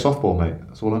you just play softball, mate.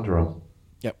 That's all underarm.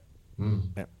 Yep.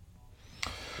 Yep.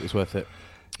 It was worth it.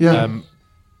 Yeah.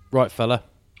 Right, fella.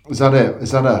 Is that it?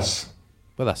 Is that us?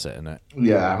 Well, that's it, isn't it?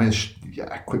 Yeah, I mean,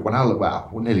 a quick one. Well,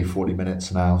 we're nearly 40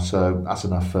 minutes now, so that's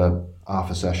enough for half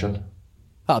a session.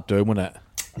 That'd do, wouldn't it?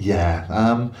 Yeah.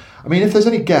 I mean, if there's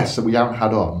any guests that we haven't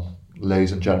had on,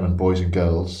 ladies and gentlemen, boys and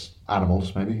girls,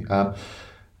 animals maybe,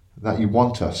 that you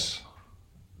want us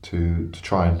to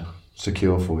try and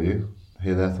secure for you,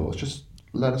 hear their thoughts, just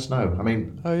let us know. I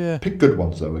mean, pick good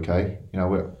ones though, okay? You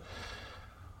know,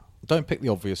 don't pick the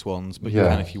obvious ones, but you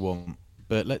can if you want.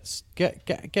 But let's get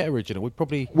original.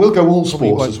 We'll go all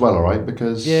sports as well, all right?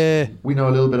 Because we know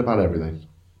a little bit about everything.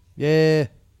 Yeah.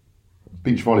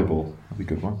 Beach volleyball, that'd be a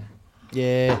good one.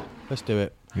 Yeah, let's do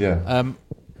it. Yeah.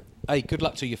 Hey, good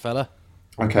luck to you, fella.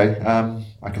 Okay.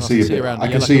 I can see you. I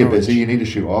can see you're busy. You need to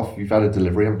shoot off. You've had a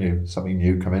delivery, haven't you? Something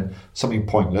new come in. Something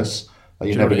pointless that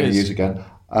you're never going to use again.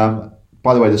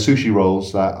 By the way, the sushi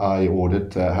rolls that I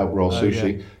ordered to help roll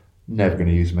sushi, never going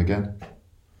to use them again.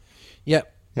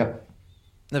 Yep. Never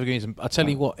going to use them. I tell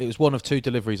you what, it was one of two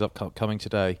deliveries coming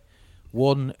today.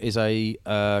 One is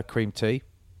a cream tea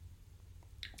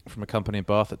from a company in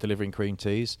Bath that's delivering cream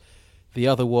teas. The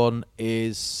other one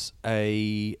is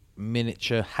a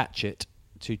miniature hatchet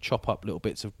to chop up little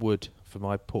bits of wood for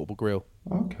my portable grill.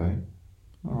 Okay.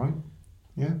 All right.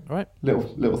 Yeah. All right.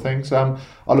 Little things. I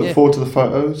look forward to the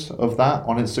photos of that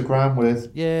on Instagram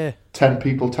with 10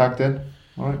 people tagged in.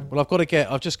 All right. Well,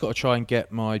 I've just got to try and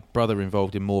get my brother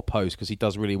involved in more posts because he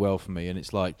does really well for me, and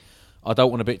it's like I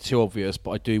don't want to be too obvious,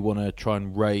 but I do want to try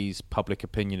and raise public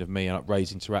opinion of me and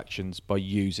raise interactions by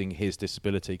using his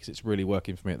disability because it's really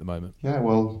working for me at the moment. Yeah,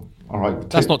 well, all right.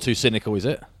 That's not too cynical, is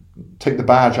it? Take the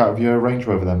badge out of your Range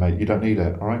Rover then, mate. You don't need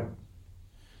it, all right?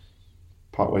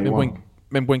 Park where you want.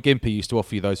 Remember when Gimpy used to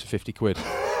offer you those for 50 quid?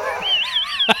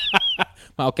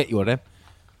 I'll get you one of them.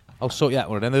 I'll sort you out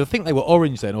one of them. I think they were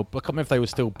orange then, or I can't remember if they were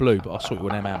still blue, but I'll sort you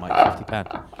one of them out, mate,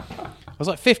 £50. I was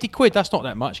like, 50 quid, that's not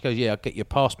that much. He goes, yeah, I'll get your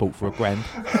passport for £1,000.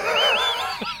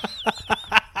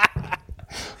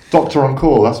 Doctor on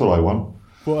call, that's what I want.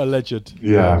 What a legend.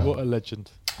 Yeah. What a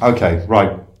legend. Okay,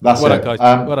 right. That's well it. Guys.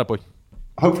 Well done, boy.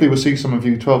 Hopefully we'll see some of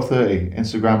you 12:30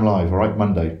 Instagram Live, all right,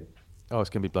 Monday. Oh, it's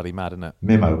going to be bloody mad, isn't it?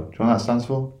 MIMO. Do you know what that stands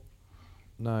for?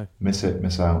 No. Miss it,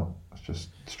 miss out. It's just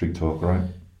street talk, all right?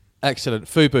 Excellent.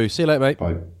 Fubu. See you later, mate.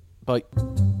 Bye. Bye.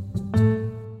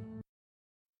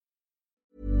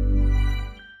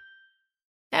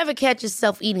 Ever catch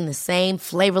yourself eating the same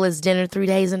flavorless dinner 3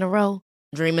 days in a row?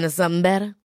 Dreaming of something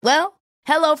better? Well,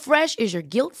 HelloFresh is your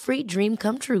guilt-free dream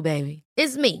come true, baby.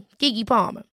 It's me, Keke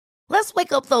Palmer. Let's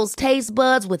wake up those taste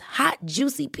buds with hot,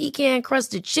 juicy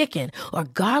pecan-crusted chicken or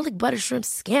garlic butter shrimp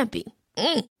scampi.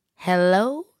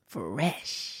 Hello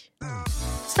Fresh.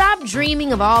 Stop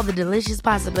dreaming of all the delicious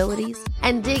possibilities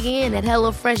and dig in at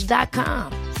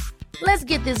HelloFresh.com. Let's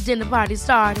get this dinner party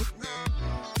started.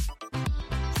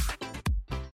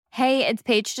 Hey, it's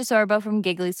Paige DeSorbo from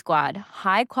Giggly Squad.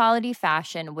 High quality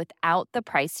fashion without the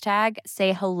price tag.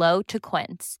 Say hello to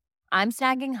Quince. I'm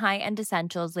snagging high-end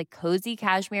essentials like cozy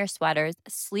cashmere sweaters,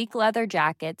 sleek leather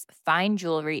jackets, fine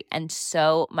jewelry, and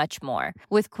so much more.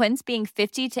 With Quince being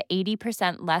 50 to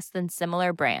 80% less than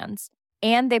similar brands.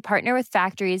 And they partner with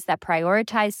factories that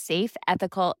prioritize safe,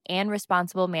 ethical, and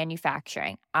responsible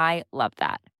manufacturing. I love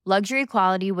that. Luxury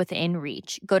quality within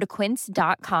reach. Go to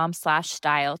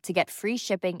quince.com/style to get free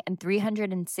shipping and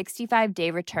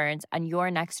 365-day returns on your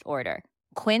next order.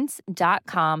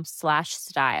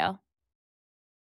 Quince.com/style.